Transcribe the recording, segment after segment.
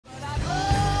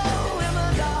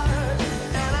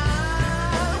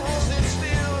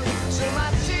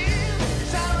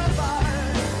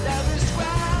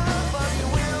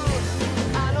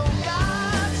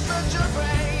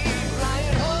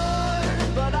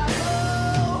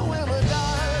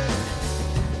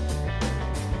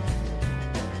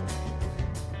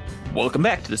Welcome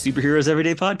back to the Superheroes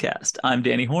Everyday Podcast. I'm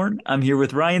Danny Horn. I'm here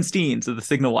with Ryan Steens of the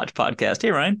Signal Watch Podcast.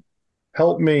 Hey, Ryan.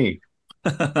 Help me.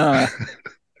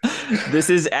 This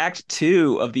is Act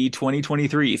 2 of the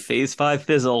 2023 Phase 5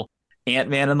 Fizzle,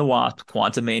 Ant-Man and the Wasp,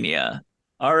 Quantumania.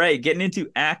 All right, getting into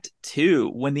Act 2,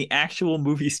 when the actual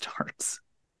movie starts.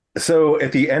 So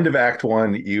at the end of Act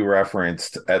 1, you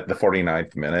referenced at the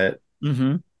 49th minute,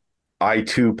 Mm-hmm. I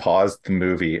too paused the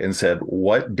movie and said,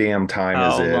 what damn time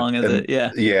is How it? long is And it?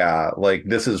 Yeah. yeah, like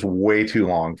this is way too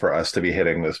long for us to be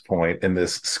hitting this point in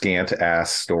this scant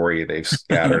ass story they've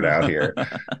scattered out here.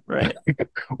 Right.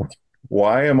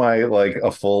 Why am I like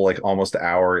a full, like almost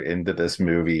hour into this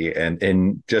movie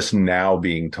and just now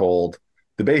being told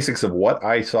the basics of what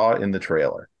I saw in the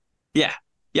trailer? Yeah.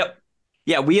 Yep.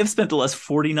 Yeah, we have spent the last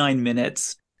 49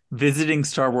 minutes visiting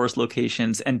Star Wars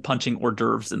locations and punching hors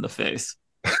d'oeuvres in the face.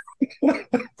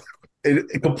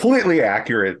 A completely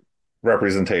accurate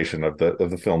representation of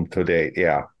the film to date.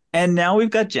 Yeah. And now we've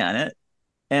got Janet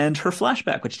and her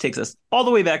flashback, which takes us all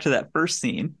the way back to that first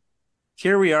scene.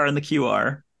 Here we are in the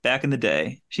QR back in the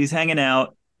day. She's hanging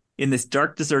out in this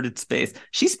dark, deserted space.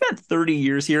 She spent 30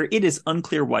 years here. It is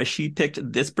unclear why she picked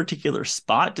this particular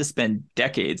spot to spend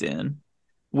decades in,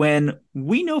 when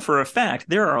we know for a fact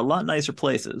there are a lot nicer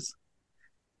places.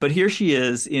 But here she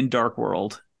is in Dark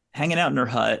World, hanging out in her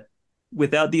hut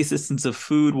without the assistance of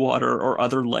food, water, or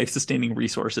other life-sustaining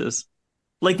resources.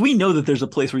 Like, we know that there's a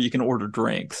place where you can order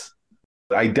drinks.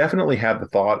 I definitely had the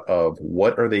thought of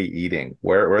what are they eating?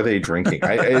 Where are they drinking?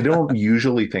 I don't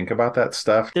usually think about that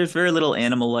stuff. There's very little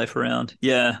animal life around.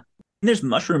 Yeah. And there's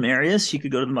mushroom areas. She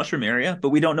could go to the mushroom area, but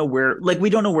we don't know where, like, we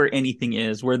don't know where anything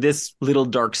is, where this little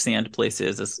dark sand place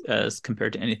is as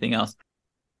compared to anything else.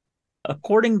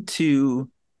 According to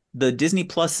the Disney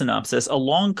Plus synopsis,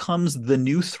 along comes the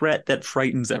new threat that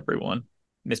frightens everyone,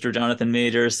 Mr. Jonathan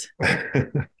Majors.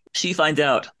 She finds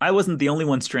out I wasn't the only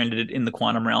one stranded in the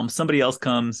quantum realm. Somebody else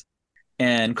comes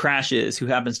and crashes who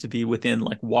happens to be within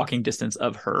like walking distance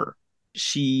of her.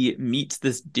 She meets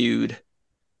this dude,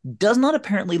 does not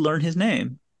apparently learn his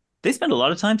name. They spend a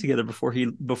lot of time together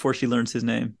before she learns his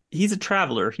name. He's a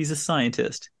traveler. He's a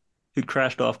scientist who'd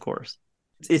crashed off course.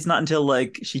 It's not until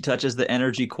like she touches the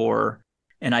energy core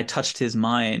and I touched his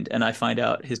mind and I find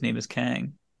out his name is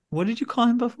Kang. What did you call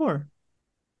him before?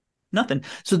 Nothing.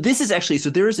 So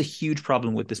there is a huge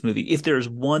problem with this movie. If there's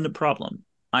one problem,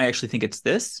 I actually think it's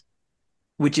this,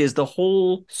 which is the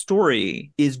whole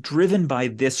story is driven by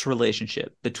this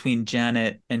relationship between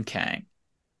Janet and Kang.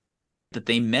 That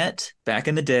they met back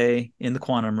in the day in the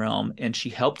quantum realm, and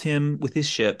she helped him with his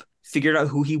ship, figured out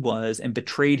who he was, and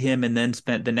betrayed him, and then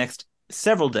spent the next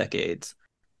several decades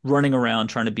running around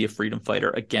trying to be a freedom fighter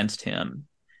against him.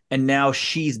 And now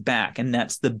she's back, and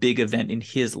that's the big event in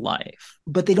his life.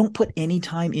 But they don't put any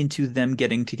time into them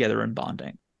getting together and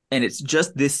bonding. And it's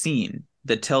just this scene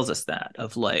that tells us that,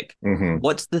 of like,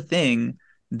 what's the thing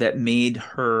that made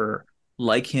her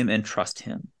like him and trust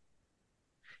him?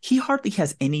 He hardly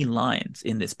has any lines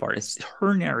in this part. It's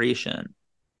her narration.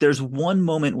 There's one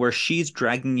moment where she's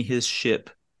dragging his ship.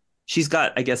 She's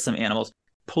got, I guess, some animals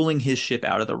pulling his ship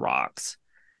out of the rocks.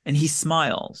 And he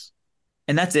smiles.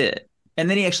 And that's it. And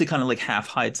then he actually kind of like half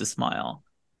hides the smile.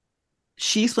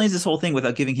 She explains this whole thing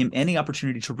without giving him any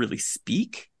opportunity to really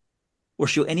speak or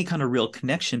show any kind of real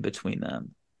connection between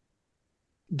them.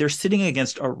 They're sitting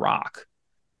against a rock,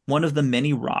 one of the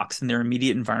many rocks in their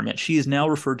immediate environment. She is now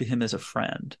referred to him as a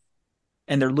friend.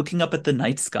 And they're looking up at the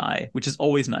night sky, which is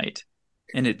always night,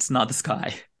 and it's not the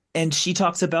sky. And she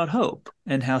talks about hope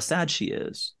and how sad she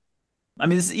is. I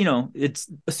mean,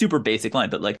 it's a super basic line,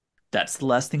 but like, that's the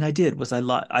last thing I did was I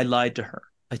lied to her.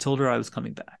 I told her I was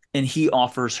coming back. And he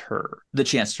offers her the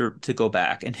chance to go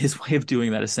back. And his way of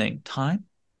doing that is saying, time?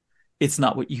 It's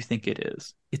not what you think it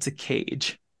is. It's a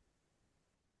cage.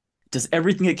 It does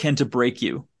everything it can to break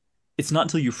you. It's not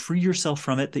until you free yourself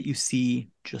from it that you see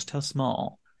just how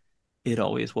small it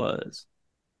always was.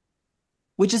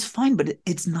 Which is fine, but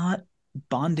it's not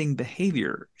bonding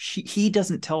behavior. He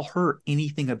doesn't tell her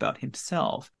anything about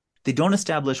himself. They don't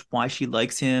establish why she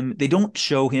likes him. They don't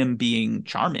show him being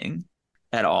charming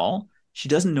at all. She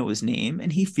doesn't know his name,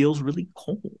 and he feels really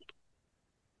cold.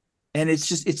 And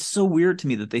it's so weird to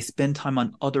me that they spend time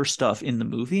on other stuff in the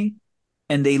movie,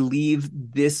 and they leave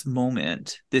this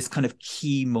moment, this kind of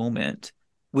key moment,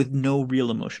 with no real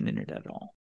emotion in it at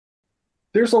all.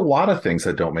 There's a lot of things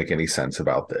that don't make any sense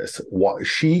about this.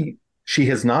 She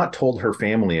has not told her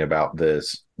family about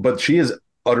this, but she is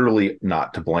utterly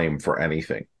not to blame for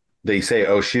anything. They say,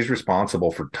 oh, she's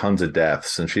responsible for tons of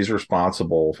deaths and she's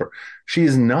responsible for...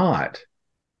 She's not.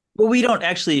 Well, we don't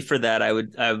actually for that. I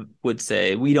would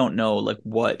say we don't know like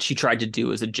what she tried to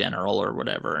do as a general or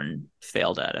whatever and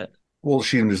failed at it. Well,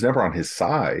 she was never on his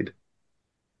side.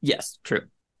 Yes, true.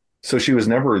 So she was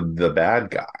never the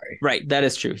bad guy. Right, that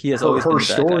is true. He has Her always been her the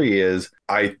bad guy. story is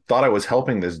I thought I was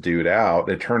helping this dude out.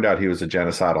 It turned out he was a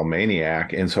genocidal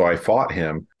maniac, and so I fought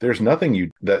him. There's nothing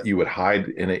you would hide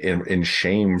in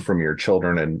shame from your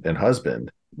children and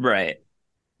husband. Right.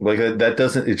 Like that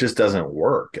doesn't it just doesn't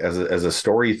work as a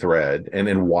story thread,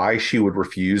 and why she would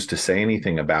refuse to say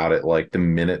anything about it like the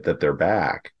minute that they're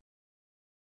back.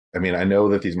 I mean, I know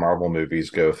that these Marvel movies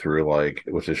go through like,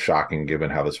 which is shocking given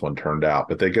how this one turned out,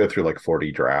 but they go through like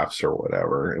 40 drafts or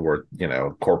whatever, where,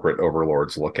 corporate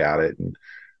overlords look at it.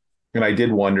 And I did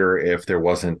wonder if there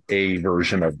wasn't a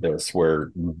version of this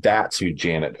where that's who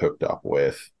Janet hooked up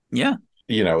with. Yeah.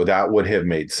 That would have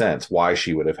made sense why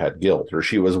she would have had guilt, or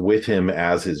she was with him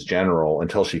as his general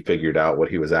until she figured out what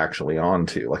he was actually on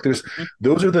to. Like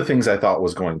those are the things I thought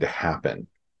was going to happen.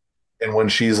 And when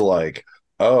she's like,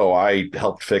 oh, I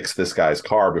helped fix this guy's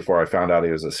car before I found out he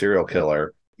was a serial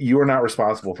killer. You are not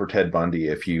responsible for Ted Bundy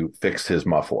if you fixed his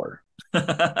muffler.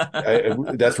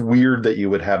 That's weird that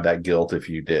you would have that guilt if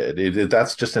you did.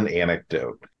 That's just an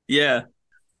anecdote. Yeah.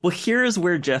 Well, here's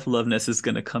where Jeff Loveness is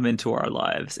going to come into our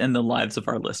lives and the lives of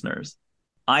our listeners.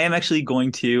 I am actually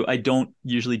I don't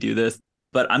usually do this,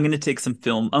 but I'm going to take some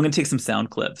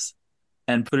sound clips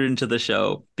and put it into the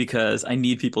show because I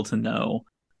need people to know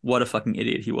what a fucking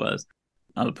idiot he was.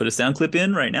 I'm going to put a sound clip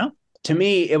in right now. To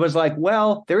me, it was like,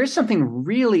 well, there is something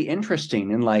really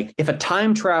interesting in like if a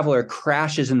time traveler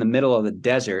crashes in the middle of the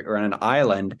desert or on an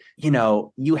island,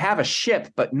 you have a ship,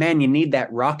 but man, you need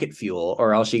that rocket fuel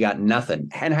or else you got nothing.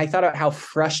 And I thought about how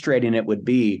frustrating it would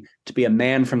be to be a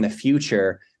man from the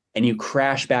future and you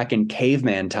crash back in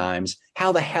caveman times.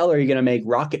 How the hell are you going to make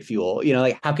rocket fuel?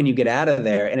 Like how can you get out of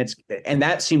there? And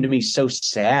that seemed to me so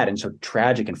sad and so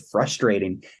tragic and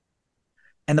frustrating.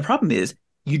 And the problem is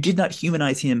you did not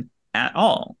humanize him at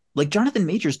all. Like Jonathan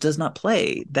Majors does not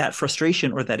play that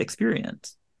frustration or that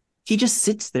experience. He just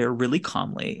sits there really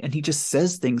calmly and he just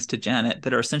says things to Janet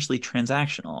that are essentially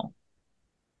transactional.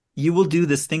 You will do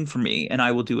this thing for me and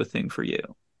I will do a thing for you.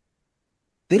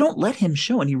 They don't let him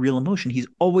show any real emotion. He's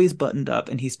always buttoned up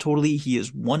and he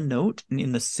is one note and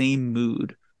in the same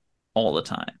mood all the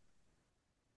time.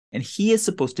 And he is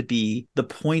supposed to be the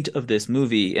point of this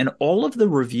movie. And all of the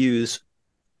reviews,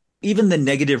 even the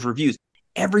negative reviews,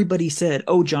 everybody said,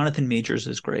 oh, Jonathan Majors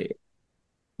is great.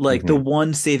 Like the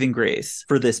one saving grace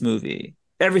for this movie.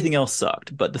 Everything else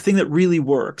sucked. But the thing that really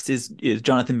works is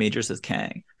Jonathan Majors as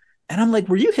Kang. And I'm like,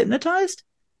 were you hypnotized?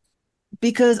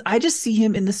 Because I just see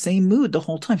him in the same mood the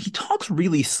whole time. He talks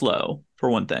really slow, for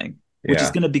one thing, which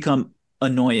is going to become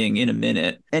annoying in a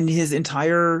minute. And he's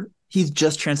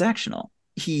just transactional.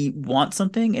 He wants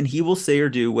something and he will say or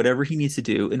do whatever he needs to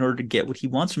do in order to get what he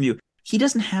wants from you. He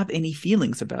doesn't have any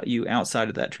feelings about you outside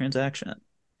of that transaction.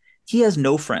 He has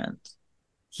no friends.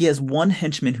 He has one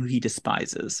henchman who he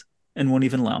despises and won't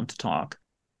even allow him to talk.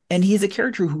 And he is a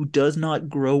character who does not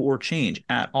grow or change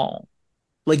at all.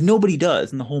 Like nobody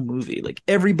does in the whole movie. Like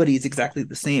everybody is exactly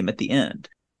the same at the end,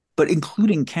 but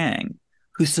including Kang,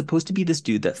 who's supposed to be this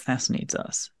dude that fascinates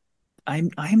us.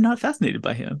 I'm not fascinated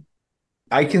by him.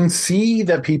 I can see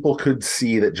that people could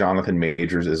see that Jonathan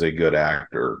Majors is a good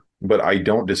actor, but I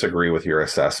don't disagree with your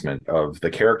assessment of the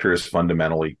character is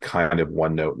fundamentally kind of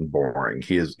one note and boring.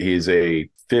 He is a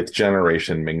fifth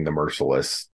generation Ming the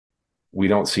Merciless. We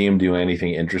don't see him do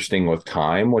anything interesting with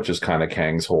time, which is kind of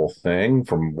Kang's whole thing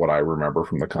from what I remember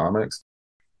from the comics.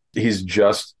 He's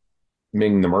just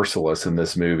Ming the Merciless in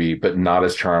this movie, but not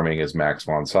as charming as Max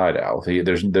von Sydow.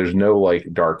 There's no like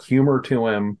dark humor to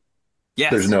him.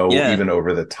 Yes. There's no even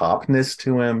over the topness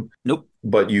to him. Nope.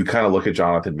 But you kind of look at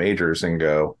Jonathan Majors and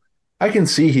go, I can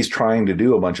see he's trying to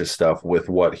do a bunch of stuff with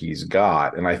what he's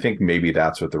got. And I think maybe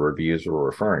that's what the reviews were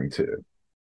referring to.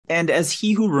 And as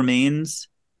He Who Remains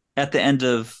at the end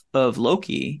of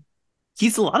Loki,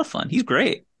 he's a lot of fun. He's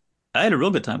great. I had a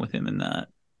real good time with him in that.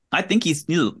 I think he's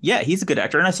a good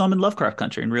actor. And I saw him in Lovecraft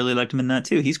Country and really liked him in that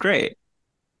too. He's great.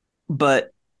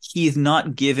 But he's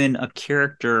not given a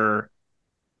character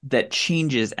that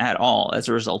changes at all as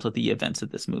a result of the events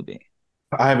of this movie.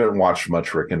 I haven't watched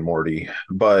much Rick and Morty,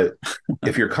 but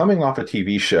if you're coming off a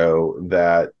TV show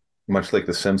that, much like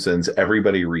The Simpsons,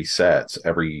 everybody resets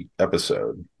every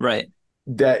episode. Right.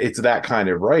 That it's that kind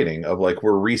of writing of like,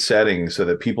 we're resetting so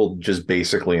that people just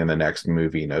basically in the next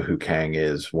movie know who Kang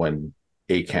is when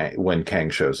Kang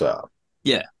shows up.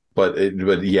 Yeah. But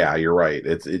yeah, you're right.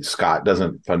 Scott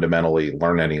doesn't fundamentally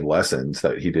learn any lessons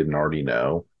that he didn't already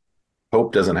know.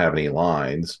 Hope doesn't have any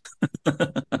lines.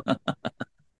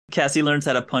 Cassie learns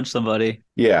how to punch somebody.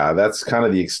 Yeah, that's kind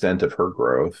of the extent of her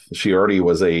growth. She already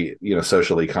was a,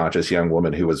 socially conscious young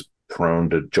woman who was prone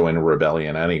to join a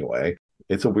rebellion anyway.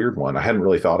 It's a weird one. I hadn't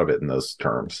really thought of it in those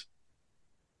terms.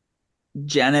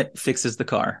 Janet fixes the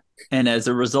car. And as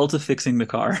a result of fixing the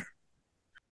car,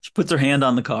 she puts her hand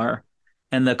on the car,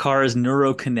 and the car is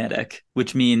neurokinetic,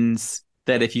 which means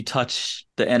that if you touch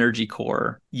the energy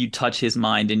core, you touch his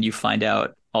mind and you find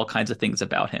out all kinds of things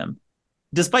about him.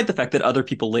 Despite the fact that other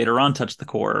people later on touch the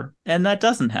core, and that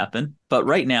doesn't happen. But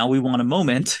right now we want a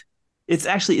moment. It's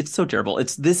so terrible.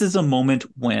 This is a moment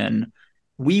when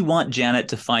we want Janet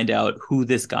to find out who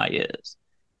this guy is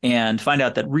and find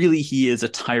out that really he is a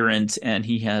tyrant and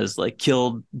he has like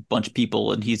killed a bunch of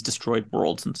people and he's destroyed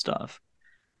worlds and stuff.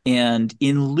 And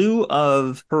in lieu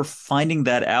of her finding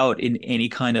that out in any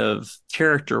kind of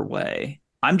character way,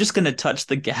 I'm just going to touch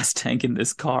the gas tank in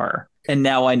this car. And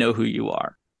now I know who you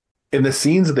are. And the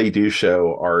scenes they do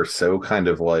show are so kind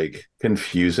of like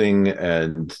confusing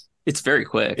and it's very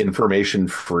quick, information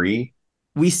free.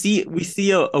 We see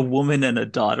a woman and a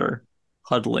daughter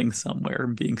huddling somewhere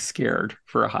and being scared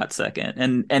for a hot second.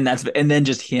 And then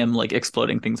just him like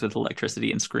exploding things with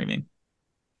electricity and screaming.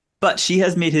 But she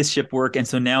has made his ship work, and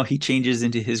so now he changes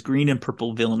into his green and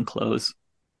purple villain clothes.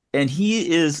 And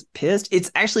he is pissed.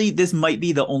 It's actually, this might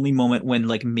be the only moment when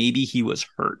like maybe he was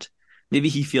hurt. Maybe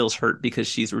he feels hurt because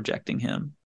she's rejecting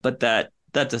him. But that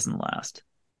doesn't last.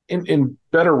 In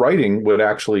better writing would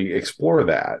actually explore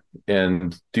that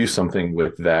and do something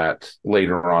with that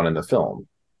later on in the film.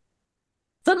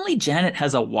 Suddenly Janet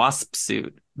has a wasp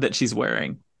suit that she's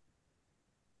wearing,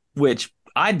 which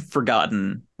I'd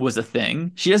forgotten was a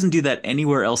thing. She doesn't do that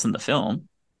anywhere else in the film,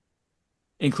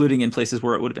 including in places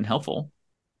where it would have been helpful.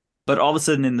 But all of a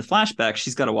sudden in the flashback,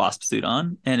 she's got a wasp suit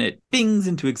on and it bings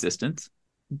into existence.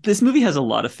 This movie has a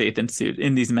lot of faith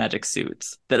in these magic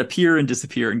suits that appear and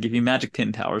disappear and give you magic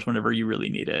pin powers whenever you really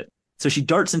need it. So she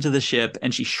darts into the ship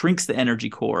and she shrinks the energy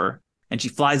core and she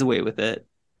flies away with it.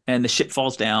 And the ship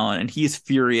falls down and he's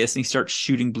furious and he starts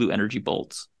shooting blue energy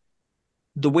bolts.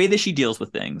 The way that she deals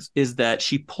with things is that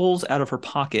she pulls out of her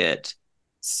pocket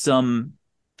some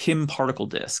Pym particle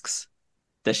discs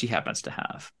that she happens to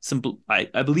have.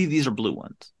 I believe these are blue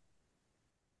ones.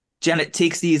 Janet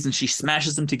takes these and she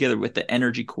smashes them together with the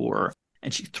energy core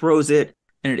and she throws it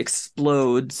and it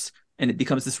explodes and it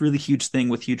becomes this really huge thing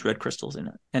with huge red crystals in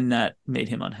it. And that made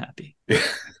him unhappy.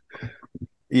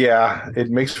 Yeah, it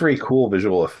makes for a cool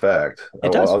visual effect.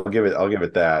 It does. I'll give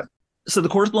it that. So the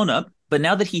core's blown up, but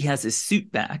now that he has his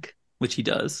suit back, which he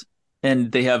does,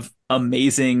 and they have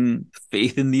amazing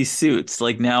faith in these suits,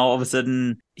 like now all of a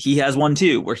sudden he has one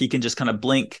too, where he can just kind of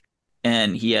blink.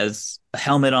 And he has a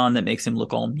helmet on that makes him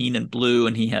look all mean and blue.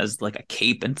 And he has like a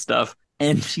cape and stuff.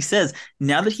 And she says,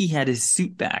 now that he had his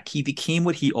suit back, he became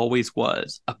what he always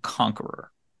was, a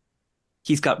conqueror.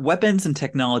 He's got weapons and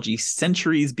technology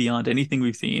centuries beyond anything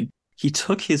we've seen. He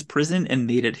took his prison and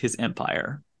made it his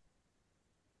empire.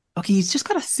 Okay, he's just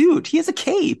got a suit. He has a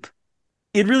cape.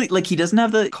 It really, like, he doesn't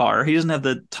have the car. He doesn't have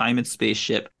the time and space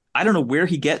ship. I don't know where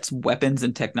he gets weapons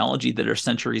and technology that are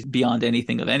centuries beyond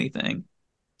anything of anything.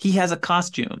 He has a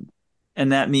costume,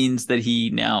 and that means that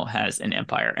he now has an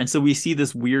empire. And so we see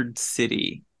this weird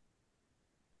city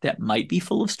that might be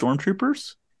full of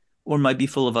stormtroopers or might be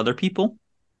full of other people.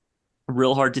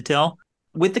 Real hard to tell.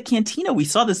 With the cantina, we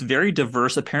saw this very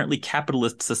diverse, apparently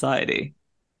capitalist society.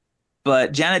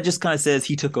 But Janet just kind of says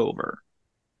he took over.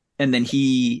 And then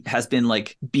he has been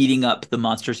like beating up the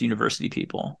Monsters University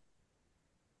people.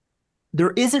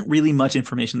 There isn't really much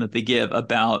information that they give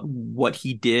about what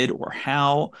he did or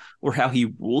how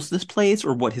he rules this place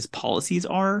or what his policies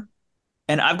are.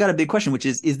 And I've got a big question, which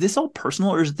is this all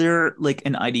personal or is there like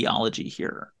an ideology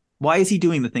here? Why is he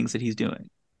doing the things that he's doing?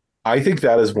 I think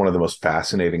that is one of the most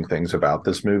fascinating things about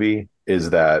this movie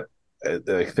is that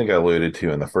I think I alluded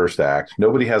to in the first act,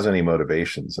 nobody has any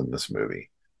motivations in this movie.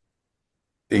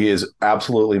 He is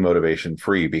absolutely motivation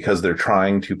free because they're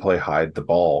trying to play hide the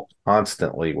ball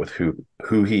constantly with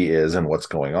who he is and what's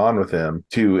going on with him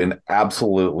to an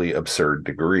absolutely absurd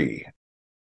degree.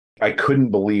 I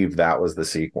couldn't believe that was the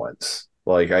sequence.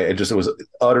 Like I was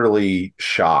utterly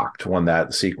shocked when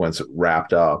that sequence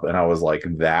wrapped up and I was like,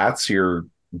 that's your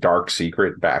dark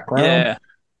secret background? Yeah.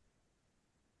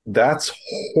 That's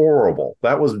horrible.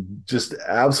 That was just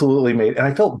absolutely made. And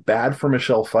I felt bad for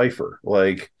Michelle Pfeiffer.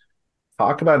 Like,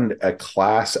 talk about a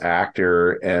class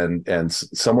actor and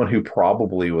someone who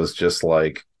probably was just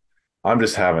like, I'm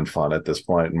just having fun at this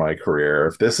point in my career.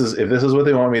 If this is what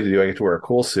they want me to do, I get to wear a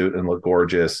cool suit and look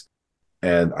gorgeous.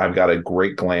 And I've got a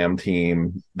great glam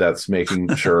team that's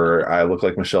making sure I look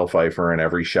like Michelle Pfeiffer in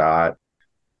every shot.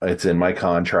 It's in my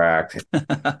contract.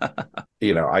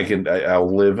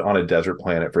 I'll live on a desert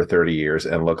planet for 30 years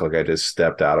and look like I just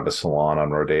stepped out of a salon on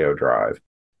Rodeo Drive.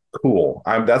 Cool.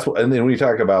 And then when you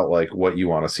talk about like what you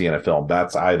want to see in a film,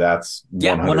 that's Yeah, 100%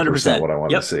 100%. what I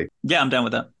want to Yep. see. Yeah, I'm down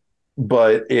with that.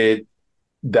 But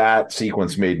that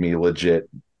sequence made me legit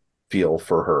feel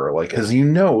for her. Like, because they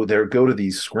go to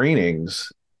these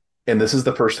screenings and this is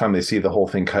the first time they see the whole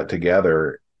thing cut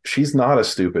together. She's not a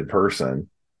stupid person.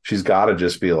 She's got to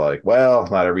just be like, well,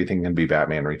 not everything can be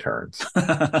Batman Returns.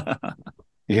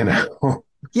 You know?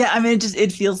 Yeah, I mean,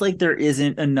 it feels like there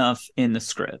isn't enough in the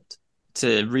script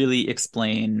to really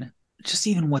explain just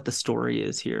even what the story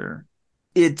is here.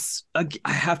 I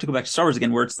have to go back to Star Wars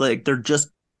again, where it's like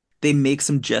they make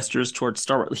some gestures towards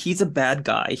Star Wars. He's a bad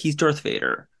guy. He's Darth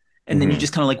Vader. And then you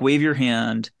just kind of like wave your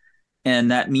hand, and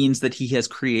that means that he has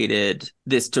created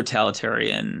this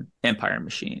totalitarian empire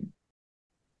machine.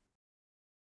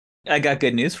 I got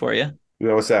good news for you.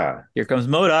 What's that? Here comes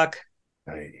MODOK.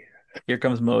 Hey. Here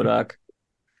comes MODOK.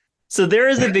 So there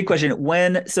is a big question.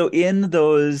 In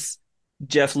those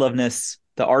Jeff Loveness,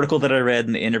 the article that I read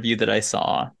and the interview that I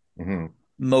saw,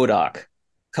 MODOK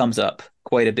comes up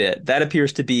quite a bit.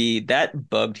 That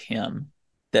bugged him,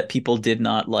 that people did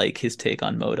not like his take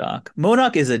on MODOK.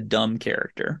 MODOK is a dumb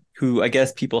character who I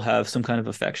guess people have some kind of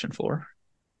affection for.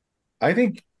 I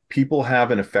think people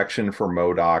have an affection for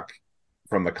MODOK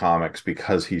from the comics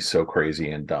because he's so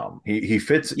crazy and dumb. He's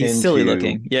silly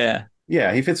looking. Yeah.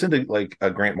 Yeah, he fits into like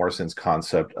a Grant Morrison's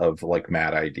concept of like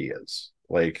mad ideas.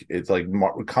 Like it's like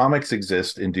comics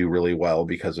exist and do really well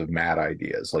because of mad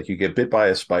ideas. Like you get bit by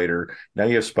a spider, now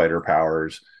you have spider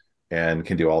powers and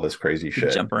can do all this crazy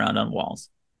shit. Jump around on walls.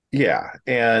 Yeah,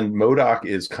 and MODOK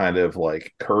is kind of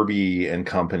like Kirby and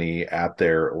company at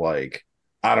their like,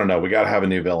 I don't know, we got to have a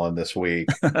new villain this week.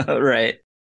 Right.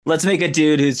 Let's make a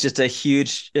dude who's just a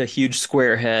huge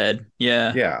square head.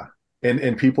 Yeah. Yeah.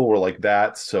 And people were like,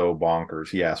 that's so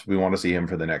bonkers. Yes, we want to see him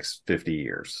for the next 50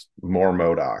 years. More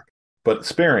MODOK, but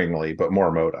sparingly, but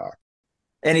more MODOK.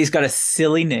 And he's got a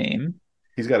silly name.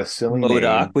 He's got a silly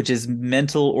MODOK, name. which is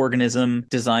mental organism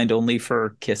designed only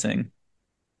for kissing.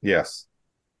 Yes.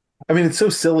 I mean, it's so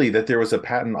silly that there was a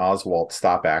Patton Oswalt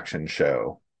stop action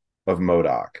show of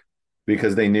MODOK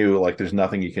because they knew like there's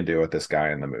nothing you can do with this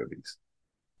guy in the movies.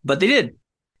 But they did.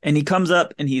 And he comes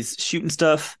up and he's shooting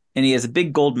stuff and he has a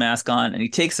big gold mask on and he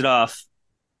takes it off.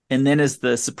 And then is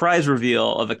the surprise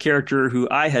reveal of a character who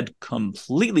I had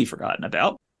completely forgotten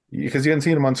about. Because you hadn't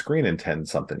seen him on screen in 10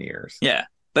 something years. Yeah.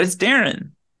 But it's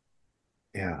Darren.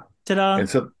 Yeah. Ta-da. And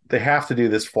so they have to do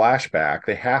this flashback.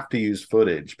 They have to use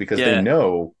footage because they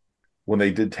know when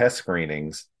they did test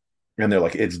screenings and they're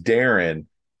like, it's Darren.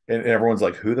 And everyone's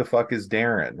like, who the fuck is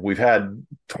Darren? We've had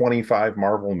 25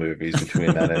 Marvel movies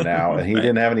between then and now, and he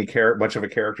didn't have much of a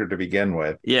character to begin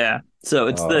with. Yeah. So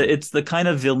it's the kind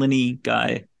of villainy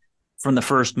guy from the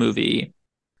first movie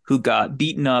who got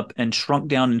beaten up and shrunk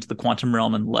down into the quantum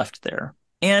realm and left there.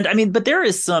 And I mean, but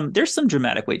there's some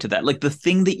dramatic weight to that. Like the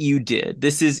thing that you did,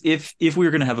 this is if we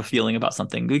were going to have a feeling about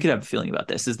something, we could have a feeling about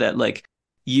this, is that like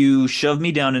you shoved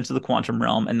me down into the quantum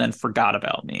realm and then forgot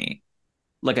about me.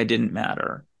 Like I didn't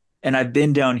matter. And I've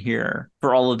been down here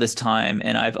for all of this time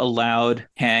and I've allowed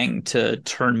Kang to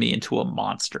turn me into a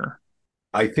monster.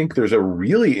 I think there's a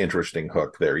really interesting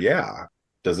hook there. Yeah.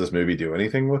 Does this movie do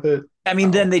anything with it? I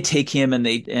mean, then they take him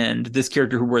and this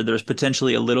character where there's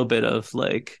potentially a little bit of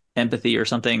like empathy or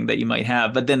something that you might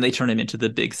have, but then they turn him into the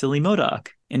big silly MODOK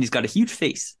and he's got a huge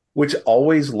face. Which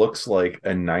always looks like a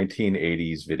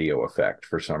 1980s video effect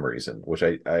for some reason, which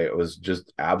I was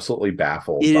just absolutely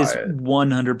baffled by it. Is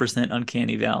 100%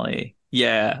 Uncanny Valley.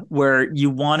 Yeah, where you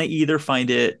want to either find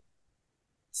it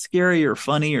scary or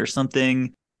funny or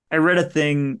something. I read a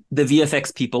thing, the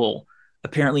VFX people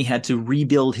apparently had to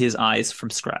rebuild his eyes from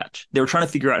scratch. They were trying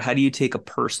to figure out, how do you take a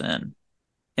person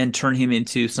and turn him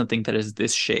into something that is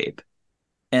this shape?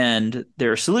 And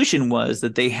their solution was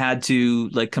that they had to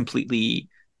like completely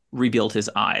rebuild his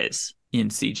eyes in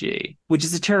CG, which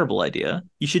is a terrible idea.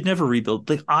 You should never rebuild.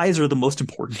 Like, eyes are the most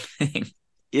important thing.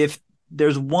 If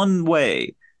there's one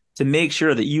way to make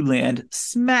sure that you land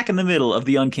smack in the middle of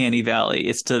the Uncanny Valley,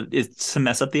 it's to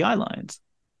mess up the eye lines.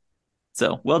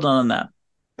 So well done on that.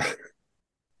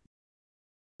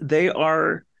 They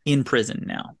are in prison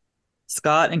now.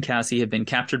 Scott and Cassie have been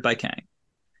captured by Kang,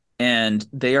 and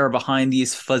they are behind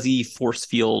these fuzzy force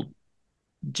field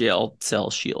jail cell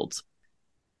shields.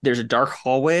 There's a dark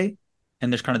hallway,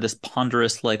 and there's kind of this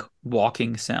ponderous, like,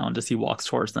 walking sound as he walks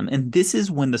towards them. And this is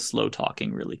when the slow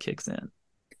talking really kicks in.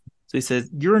 So he says,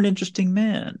 "You're an interesting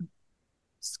man,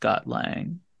 Scott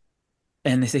Lang."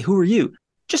 And they say, "Who are you?"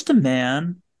 "Just a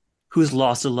man who's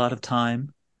lost a lot of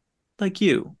time like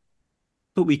you,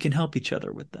 but we can help each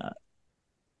other with that.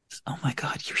 Oh my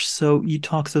God, you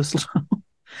talk so slow.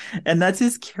 And that's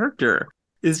his character,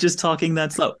 is just talking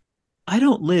that slow. I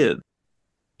don't live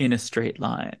in a straight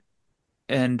line.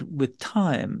 And with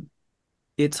time,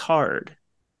 it's hard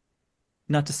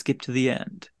not to skip to the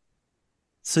end.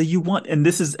 So you want, and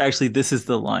this is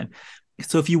the line.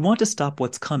 So if you want to stop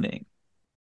what's coming,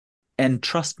 and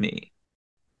trust me,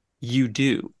 you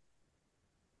do.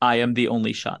 I am the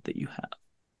only shot that you have.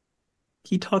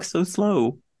 He talks so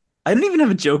slow. I don't even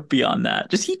have a joke beyond that.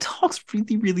 Just he talks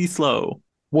really, really slow.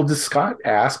 Well, does Scott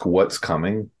ask what's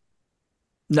coming?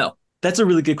 No, that's a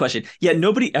really good question. Yeah,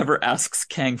 nobody ever asks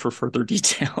Kang for further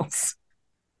details.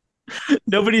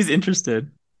 Nobody's interested.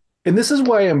 And this is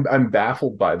why I'm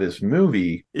baffled by this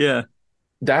movie. Yeah.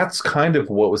 That's kind of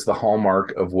what was the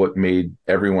hallmark of what made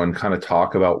everyone kind of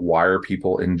talk about why are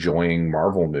people enjoying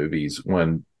Marvel movies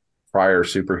when prior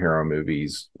superhero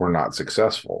movies were not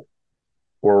successful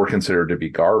or were considered to be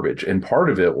garbage. And part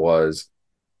of it was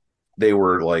they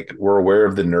were like, we're aware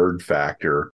of the nerd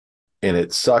factor, and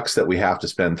it sucks that we have to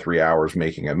spend 3 hours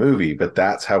making a movie, but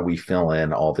that's how we fill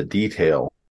in all the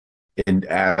detail and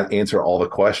answer all the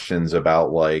questions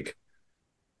about, like,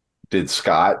 did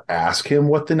Scott ask him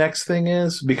what the next thing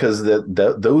is? Because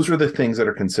those are the things that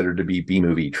are considered to be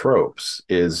B-movie tropes,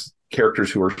 is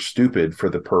characters who are stupid for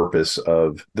the purpose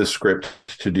of the script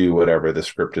to do whatever the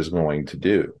script is going to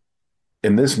do.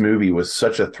 And this movie was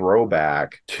such a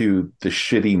throwback to the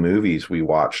shitty movies we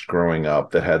watched growing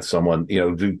up that had someone,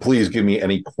 please give me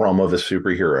any crumb of a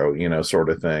superhero, sort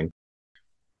of thing.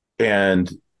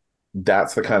 And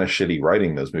that's the kind of shitty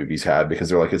writing those movies had, because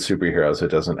they're like, it's superheroes, it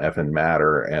doesn't effing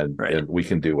matter, and we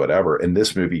can do whatever. And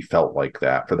this movie felt like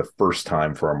that for the first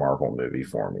time for a Marvel movie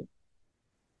for me.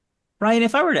 Ryan,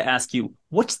 if I were to ask you,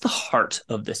 what's the heart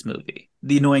of this movie?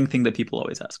 The annoying thing that people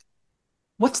always ask.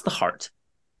 What's the heart?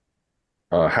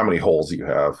 How many holes do you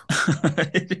have?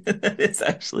 It's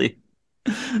actually,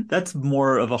 that's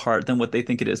more of a heart than what they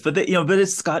think it is. But but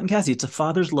it's Scott and Cassie. It's a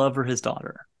father's love for his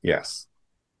daughter. Yes.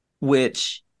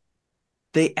 Which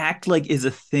they act like is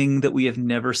a thing that we have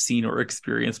never seen or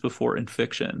experienced before in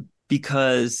fiction,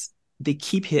 because they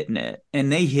keep hitting it, and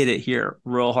they hit it here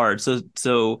real hard.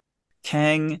 So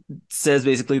Kang says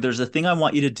basically, there's a thing I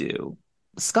want you to do.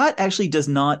 Scott actually does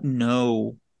not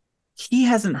know. He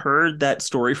hasn't heard that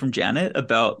story from Janet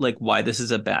about, like, why this is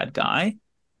a bad guy,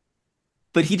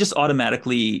 but he just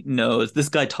automatically knows this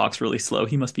guy talks really slow.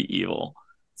 He must be evil.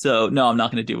 So no, I'm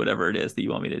not going to do whatever it is that you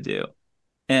want me to do.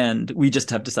 And we just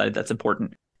have decided that's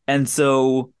important. And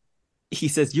so he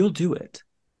says, you'll do it,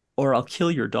 or I'll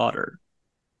kill your daughter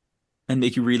and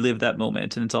make you relive that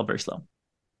moment. And it's all very slow.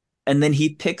 And then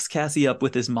he picks Cassie up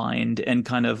with his mind and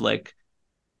kind of like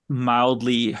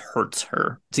mildly hurts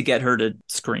her to get her to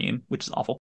scream, which is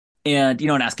awful. And,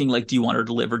 and asking, like, do you want her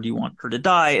to live or do you want her to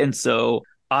die? And so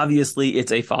obviously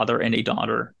it's a father and a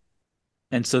daughter.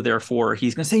 And so therefore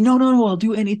he's going to say, no, I'll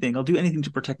do anything. I'll do anything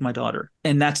to protect my daughter.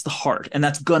 And that's the heart. And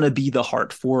that's going to be the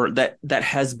heart for that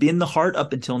has been the heart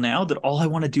up until now, that all I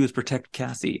want to do is protect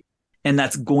Cassie. And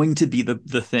that's going to be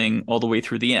the thing all the way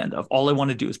through the end of all I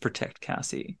want to do is protect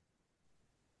Cassie.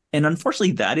 And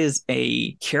unfortunately, that is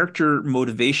a character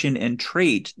motivation and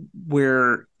trait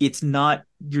where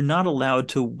you're not allowed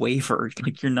to waver.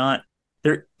 Like,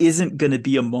 there isn't going to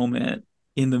be a moment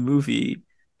in the movie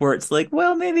where it's like,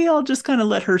 well, maybe I'll just kind of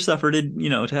let her suffer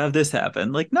to have this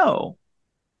happen. Like, no.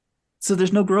 So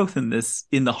there's no growth in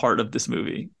the heart of this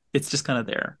movie. It's just kind of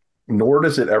there. Nor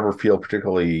does it ever feel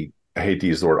particularly, I hate to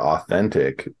use the word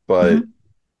authentic, but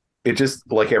it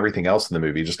just, like everything else in the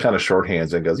movie, just kind of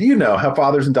shorthands and goes, how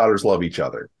fathers and daughters love each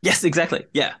other. Yes, exactly.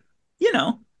 Yeah.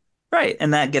 Right.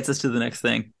 And that gets us to the next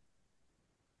thing.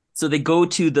 So they go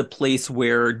to the place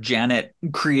where Janet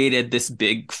created this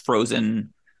big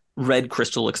frozen red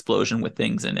crystal explosion with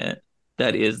things in it.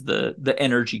 That is the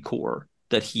energy core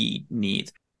that he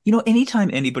needs.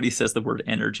 Anytime anybody says the word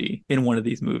energy in one of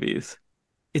these movies,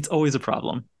 it's always a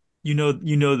problem. You know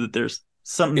that there's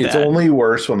something It's bad. only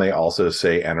worse when they also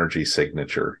say energy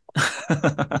signature.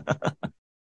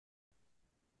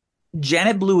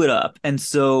 Janet blew it up. And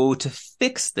so to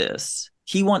fix this,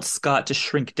 he wants Scott to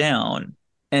shrink down.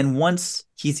 And once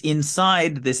he's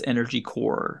inside this energy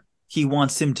core, he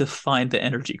wants him to find the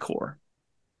energy core.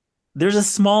 There's a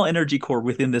small energy core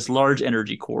within this large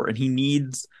energy core, and he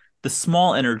needs the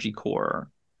small energy core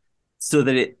so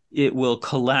that it will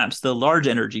collapse the large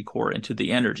energy core into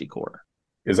the energy core.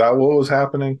 Is that what was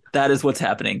happening? That is what's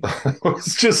happening.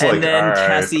 It's just and like, then all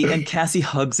right. Cassie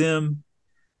hugs him,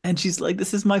 and she's like,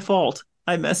 this is my fault.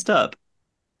 I messed up.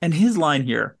 And his line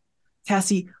here,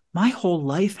 Cassie, my whole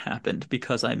life happened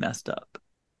because I messed up.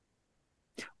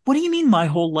 What do you mean my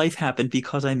whole life happened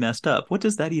because I messed up? What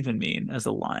does that even mean as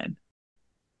a line?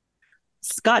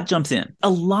 Scott jumps in. A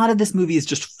lot of this movie is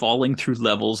just falling through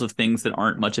levels of things that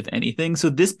aren't much of anything.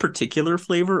 So this particular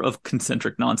flavor of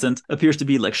concentric nonsense appears to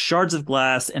be like shards of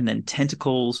glass and then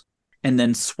tentacles and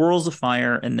then swirls of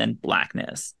fire and then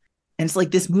blackness. And it's like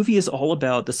this movie is all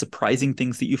about the surprising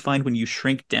things that you find when you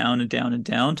shrink down and down and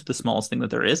down to the smallest thing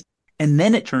that there is. And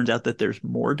then it turns out that there's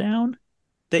more down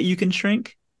that you can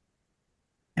shrink.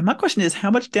 And my question is,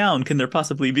 how much down can there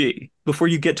possibly be before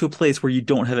you get to a place where you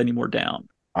don't have any more down?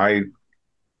 I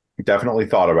definitely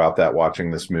thought about that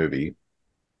watching this movie.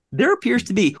 There appears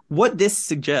to be, what this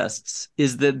suggests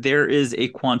is that there is a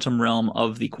quantum realm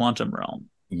of the quantum realm.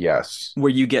 Yes.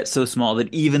 Where you get so small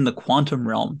that even the quantum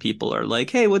realm people are like,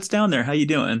 hey, what's down there? How you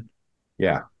doing?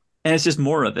 Yeah. And it's just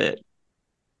more of it.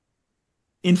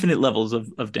 Infinite levels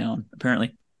of down,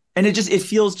 apparently. And it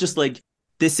feels just like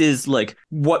this is like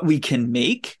what we can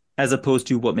make as opposed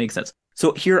to what makes sense.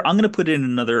 So here, I'm going to put in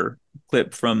another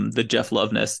clip from the Jeff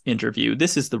Loveness interview.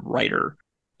 This is the writer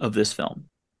of this film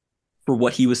for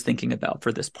what he was thinking about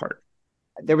for this part.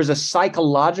 There was a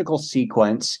psychological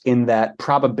sequence in that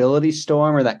probability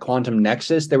storm or that quantum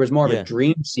nexus. There was more of a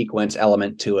dream sequence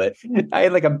element to it. I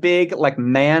had like a big, like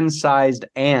man-sized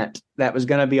ant that was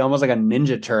going to be almost like a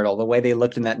Ninja Turtle, the way they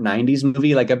looked in that 90s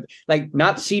movie, like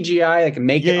not CGI, like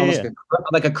make it almost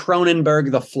like a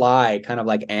Cronenberg The Fly kind of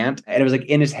like ant. And it was like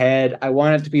in his head. I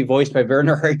wanted it to be voiced by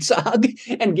Werner Herzog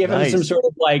and give him some sort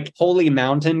of like Holy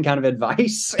Mountain kind of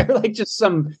advice or like just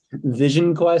some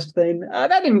Vision Quest thing.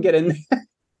 That didn't get in there.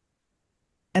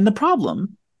 And the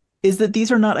problem is that these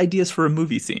are not ideas for a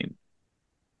movie scene.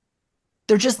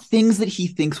 They're just things that he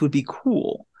thinks would be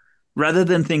cool rather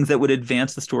than things that would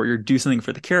advance the story or do something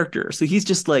for the character. So he's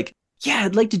just like, yeah,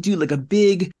 I'd like to do like a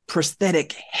big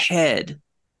prosthetic head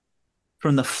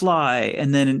from The Fly.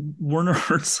 And then Werner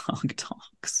Herzog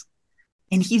talks.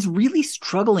 And he's really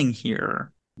struggling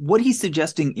here. What he's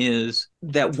suggesting is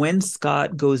that when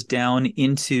Scott goes down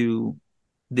into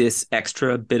this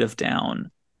extra bit of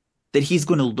down, that he's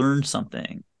going to learn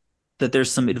something, that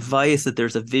there's some advice, that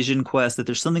there's a vision quest, that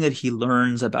there's something that he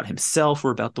learns about himself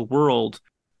or about the world.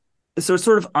 So it's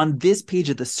sort of on this page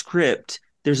of the script,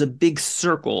 there's a big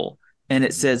circle and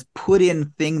it says, put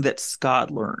in thing that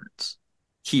Scott learns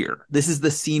here. This is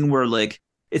the scene where like,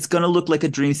 it's going to look like a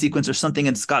dream sequence or something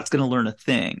and Scott's going to learn a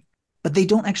thing. But they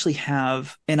don't actually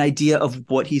have an idea of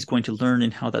what he's going to learn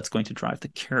and how that's going to drive the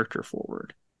character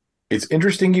forward. It's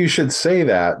interesting you should say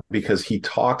that because he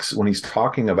talks when he's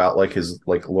talking about like his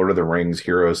like Lord of the Rings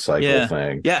hero cycle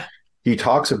thing. Yeah. He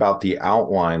talks about the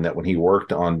outline that when he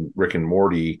worked on Rick and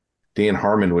Morty, Dan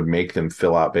Harmon would make them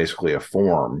fill out basically a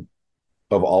form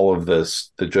of all of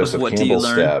this, the Joseph Campbell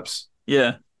steps.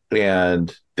 Yeah.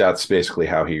 And that's basically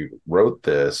how he wrote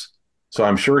this. So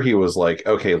I'm sure he was like,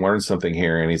 okay, learn something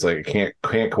here. And he's like, I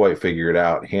can't quite figure it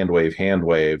out. Hand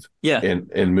wave. Yeah.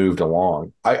 And moved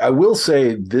along. I will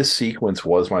say this sequence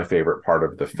was my favorite part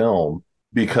of the film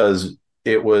because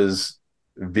it was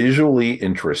visually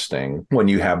interesting when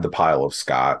you have the pile of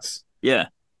Scots. Yeah.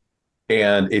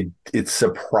 And it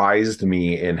surprised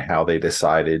me in how they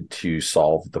decided to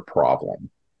solve the problem.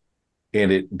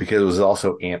 And because it was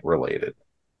also ant related.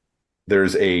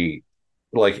 There's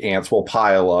like ants will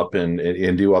pile up and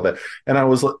do all that. And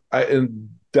and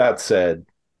that said,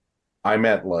 I'm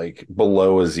at like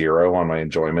below a 0 on my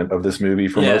enjoyment of this movie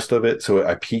for most of it. So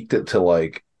I peaked it to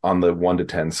like on the 1 to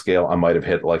 10 scale. I might have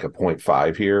hit like a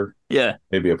 0.5 here. Yeah.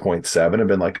 Maybe a 0.7 and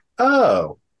been like,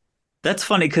 oh. That's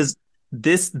funny because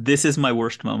this is my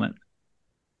worst moment.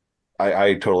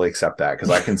 I totally accept that because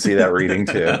I can see that reading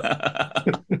too.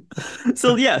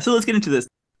 So let's get into this.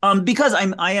 Because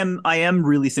I am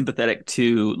really sympathetic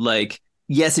to like,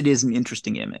 yes, it is an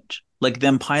interesting image. Like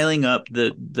them piling up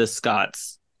the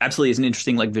Scots absolutely is an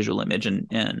interesting like visual image,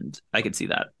 and I could see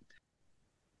that.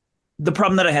 The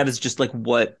problem that I have is just like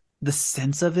what the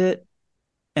sense of it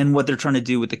and what they're trying to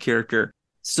do with the character.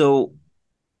 So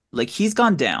like he's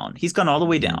gone all the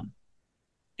way down.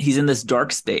 He's in this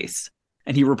dark space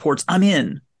and he reports, I'm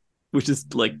in, which is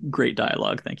like great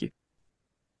dialogue. Thank you.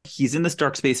 He's in this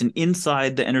dark space and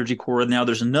inside the energy core, now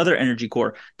there's another energy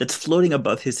core that's floating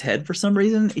above his head for some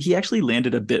reason. He actually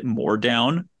landed a bit more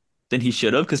down than he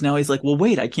should have because now he's like, well,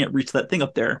 wait, I can't reach that thing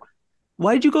up there.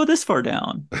 Why did you go this far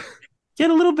down? Get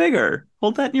a little bigger.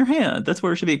 Hold that in your hand. That's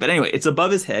where it should be. But anyway, it's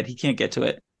above his head. He can't get to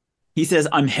it. He says,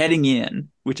 I'm heading in,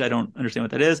 which I don't understand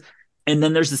what that is. And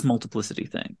then there's this multiplicity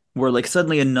thing where like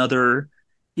suddenly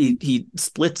he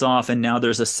splits off and now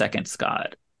there's a second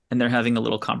Scott. And they're having a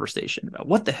little conversation about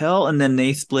what the hell. And then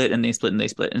they split. And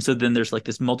so then there's like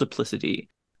this multiplicity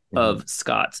of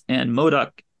Scots. And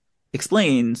MODOK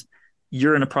explains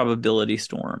you're in a probability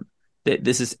storm. That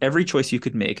this is every choice you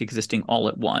could make existing all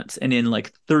at once. And in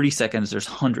like 30 seconds, there's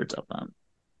hundreds of them,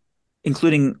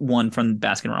 including one from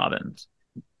Baskin Robbins.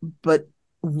 But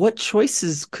what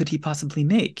choices could he possibly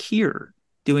make here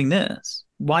doing this?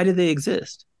 Why do they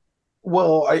exist?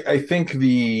 Well, I think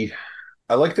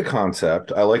I like the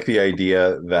concept. I like the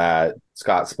idea that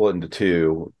Scott split into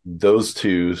two. Those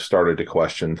two started to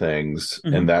question things,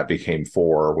 and that became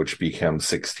 4, which becomes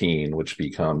 16, which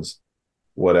becomes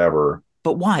whatever.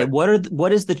 But why?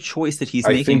 What is the choice that he's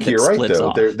making? I think that you're right, splits though.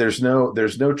 off? There's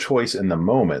no choice in the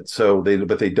moment. So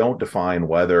they don't define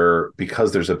whether,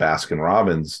 because there's a Baskin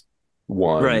Robbins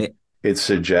one, Right. it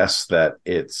suggests that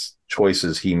it's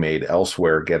choices he made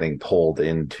elsewhere getting pulled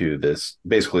into this,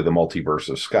 basically the multiverse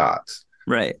of Scotts.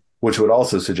 Right. Which would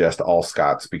also suggest all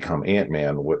Scotts become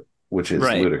Ant-Man, which is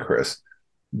Right. ludicrous.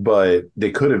 But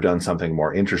they could have done something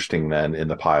more interesting then in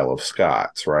the pile of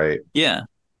Scotts, right? Yeah.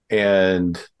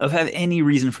 And Of have any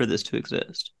reason for this to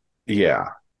exist. yeah.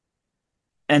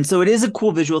 And so it is a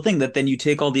cool visual thing that then you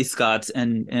take all these Scotts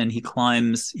and he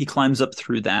climbs up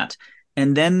through that.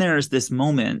 And then there's this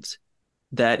moment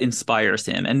that inspires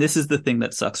him. And this is the thing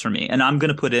that sucks for me. And I'm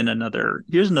going to put in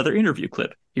here's another interview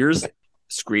clip. Here's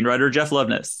screenwriter Jeff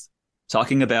Loveness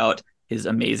talking about his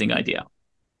amazing idea.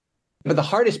 But the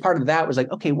hardest part of that was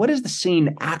like, okay, what is the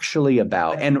scene actually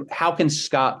about? And how can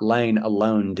Scott Lang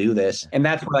alone do this? And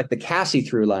that's where like the Cassie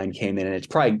through line came in. And it's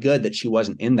probably good that she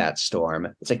wasn't in that storm.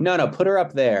 It's like, no, put her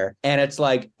up there. And it's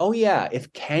like, oh yeah,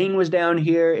 if Kang was down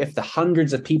here, if the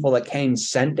hundreds of people that Kang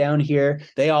sent down here,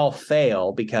 they all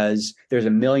fail because there's a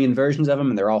million versions of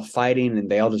them and they're all fighting and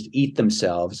they all just eat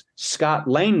themselves. Scott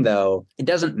Lang, though, it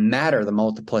doesn't matter the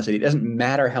multiplicity. It doesn't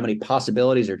matter how many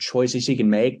possibilities or choices he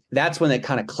can make. That's when it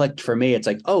kind of clicked for me. It's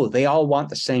like, oh, they all want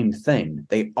the same thing.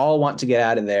 They all want to get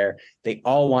out of there. They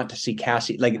all want to see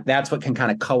Cassie. Like, that's what can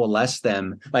kind of coalesce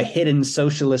them by hidden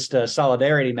socialist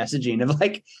solidarity messaging of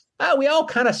like, oh, we all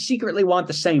kind of secretly want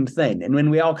the same thing. And when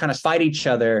we all kind of fight each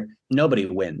other, nobody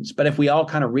wins. But if we all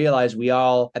kind of realize we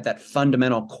all at that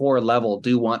fundamental core level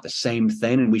do want the same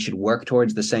thing and we should work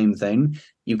towards the same thing,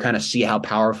 you kind of see how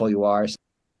powerful you are.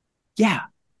 Yeah.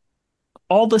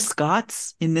 All the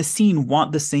Scotts in this scene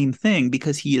want the same thing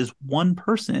because he is one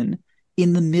person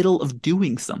in the middle of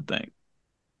doing something.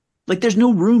 Like, there's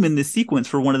no room in this sequence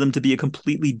for one of them to be a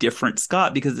completely different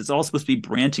Scott because it's all supposed to be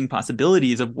branching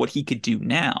possibilities of what he could do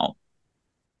now.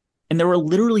 And there are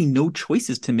literally no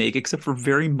choices to make except for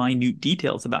very minute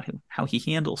details about how he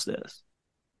handles this.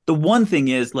 The one thing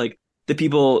is, like, the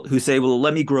people who say, well,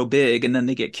 let me grow big, and then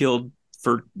they get killed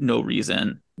for no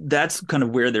reason. That's kind of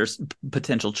where there's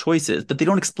potential choices, but they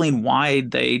don't explain why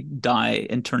they die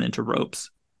and turn into ropes.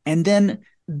 And then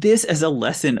this as a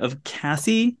lesson of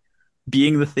Cassie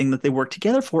being the thing that they work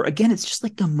together for. Again, it's just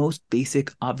like the most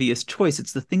basic, obvious choice.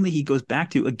 It's the thing that he goes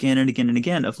back to again and again and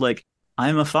again of like,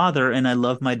 I'm a father and I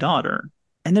love my daughter.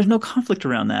 And there's no conflict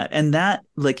around that. And that,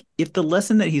 like, if the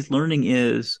lesson that he's learning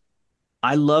is,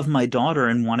 I love my daughter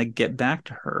and want to get back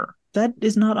to her, that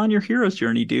is not on your hero's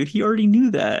journey, dude. He already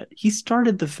knew that. He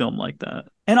started the film like that.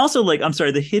 And also, like, I'm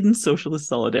sorry, the hidden socialist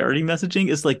solidarity messaging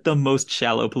is like the most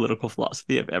shallow political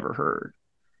philosophy I've ever heard,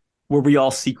 where we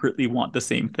all secretly want the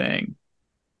same thing.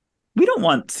 We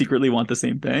don't secretly want the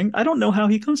same thing. I don't know how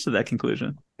he comes to that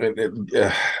conclusion.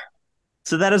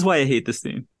 So that is why I hate this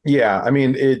scene. Yeah, I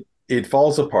mean, it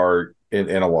falls apart in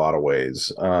a lot of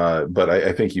ways, but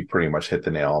I think you pretty much hit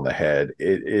the nail on the head.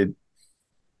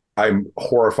 I'm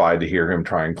horrified to hear him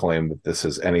try and claim that this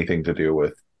has anything to do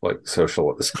with like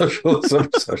socialism,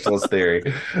 socialist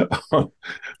theory.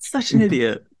 Such an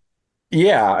idiot.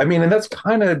 Yeah, I mean, and that's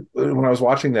kind of when I was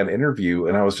watching that interview,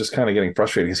 and I was just kind of getting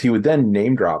frustrated because he would then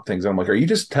name drop things. I'm like, are you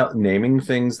just naming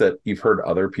things that you've heard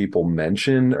other people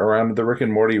mention around the Rick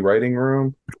and Morty writing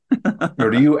room, or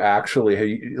do you actually have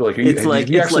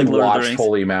you actually watched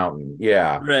Holy Mountain?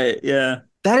 Yeah, right. Yeah,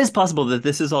 that is possible that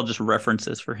this is all just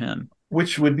references for him,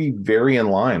 which would be very in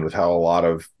line with how a lot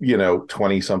of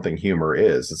 20-something humor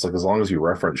is. It's like as long as you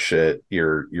reference shit,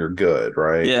 you're good,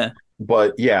 right? Yeah.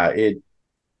 But yeah,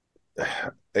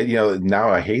 now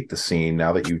I hate the scene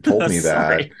now that you told me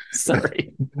that.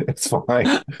 Sorry. It's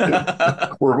fine.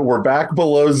 we're back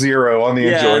below zero on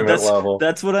the enjoyment level.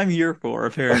 That's what I'm here for,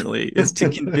 apparently, is to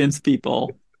convince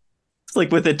people. It's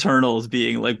like with Eternals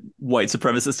being like white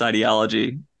supremacist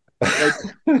ideology. Like,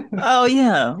 oh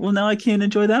yeah, well now I can't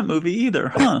enjoy that movie either.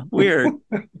 Huh, weird.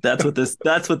 That's what this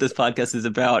podcast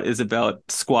is about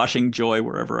squashing joy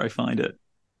wherever I find it.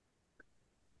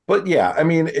 But yeah, I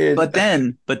mean, But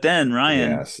then,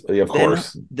 Ryan. Yes, of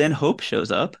course. Then hope shows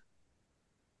up.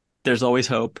 There's always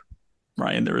hope,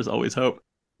 Ryan. There is always hope.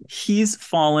 He's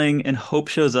falling and Hope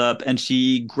shows up and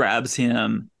she grabs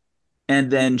him,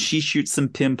 and then she shoots some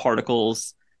Pym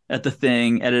particles at the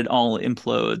thing and it all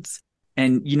implodes.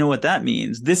 And you know what that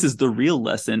means? This is the real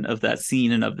lesson of that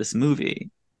scene and of this movie,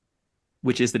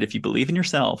 which is that if you believe in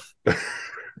yourself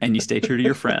and you stay true to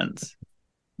your friends,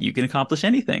 you can accomplish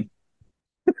anything.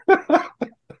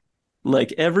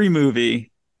 Like every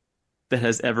movie that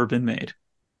has ever been made.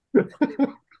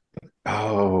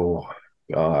 Oh,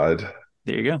 God.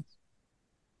 There you go.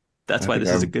 That's why this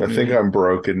is a good I movie. think I'm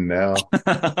broken now.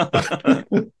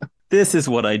 This is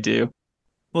what I do.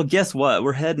 Well, guess what?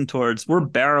 We're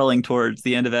barreling towards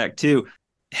the end of Act 2.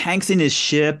 Hank's in his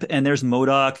ship, and there's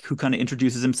MODOK, who kind of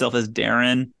introduces himself as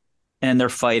Darren, and they're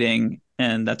fighting,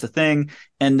 and that's a thing.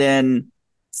 And then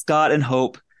Scott and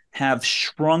Hope have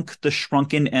shrunk the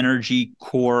shrunken energy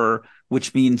core,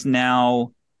 which means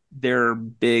now they're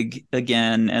big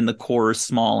again, and the core is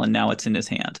small, and now it's in his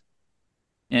hand.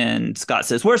 And Scott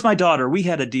says, "Where's my daughter? We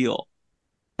had a deal."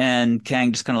 And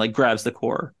Kang just kind of like grabs the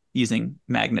core using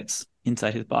magnets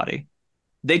inside his body.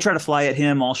 They try to fly at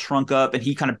him all shrunk up, and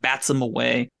he kind of bats them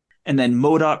away. And then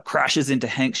MODOK crashes into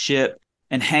Hank's ship,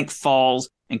 and Hank falls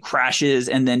and crashes.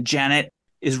 And then Janet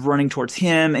is running towards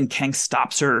him, and Kang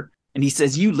stops her. And he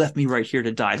says, "You left me right here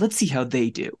to die. Let's see how they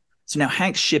do." So now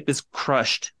Hank's ship is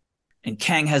crushed, and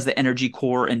Kang has the energy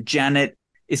core, and Janet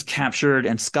is captured,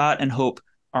 and Scott and Hope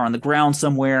are on the ground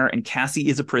somewhere, and Cassie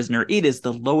is a prisoner. It is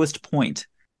the lowest point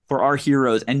for our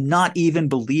heroes, and not even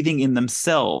believing in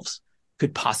themselves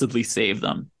could possibly save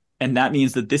them. And that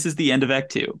means that this is the end of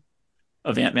Act 2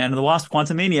 of Ant-Man and the Wasp: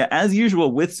 Quantumania. As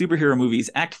usual with superhero movies,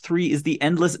 Act 3 is the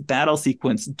endless battle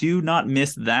sequence. Do not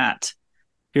miss that.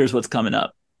 Here's what's coming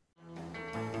up.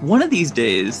 One of these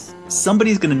days,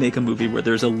 somebody's going to make a movie where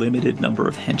there's a limited number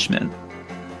of henchmen.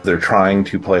 They're trying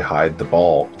to play hide the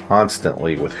ball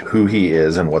constantly with who he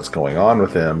is and what's going on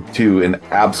with him to an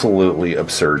absolutely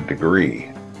absurd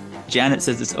degree. Janet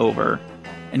says it's over,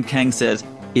 and Kang says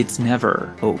it's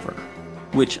never over,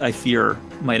 which I fear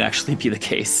might actually be the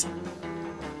case.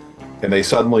 And they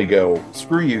suddenly go,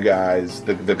 "Screw you guys,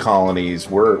 the colonies,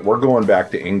 we're going back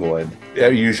to England."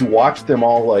 You should watch them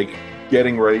all like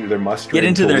getting ready, they're mustering Get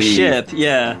into to their leave. ship,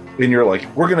 yeah. And you're like,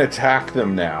 "We're going to attack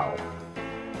them now."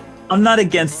 I'm not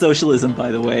against socialism,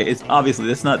 by the way. It's obviously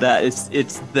that's not that.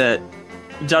 It's that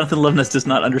Jonathan Loveness does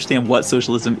not understand what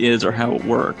socialism is or how it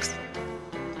works,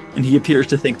 and he appears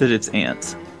to think that it's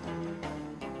ants.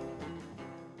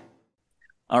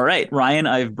 All right, Ryan,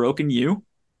 I've broken you,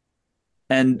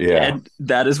 and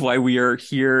that is why we are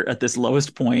here at this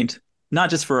lowest point, not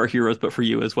just for our heroes, but for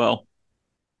you as well.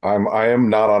 I am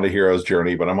not on a hero's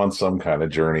journey, but I'm on some kind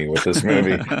of journey with this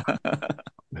movie.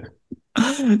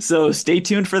 So stay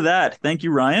tuned for that. Thank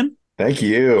you, Ryan. Thank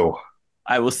you.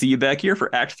 I will see you back here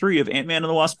for Act 3 of Ant-Man and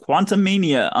the Wasp: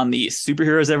 Quantumania on the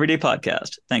Superheroes Everyday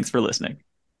podcast. Thanks for listening.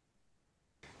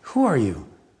 Who are you?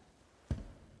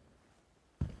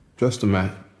 Just a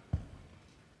man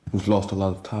who's lost a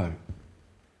lot of time,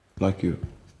 like you.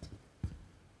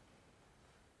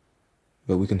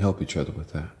 But we can help each other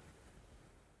with that.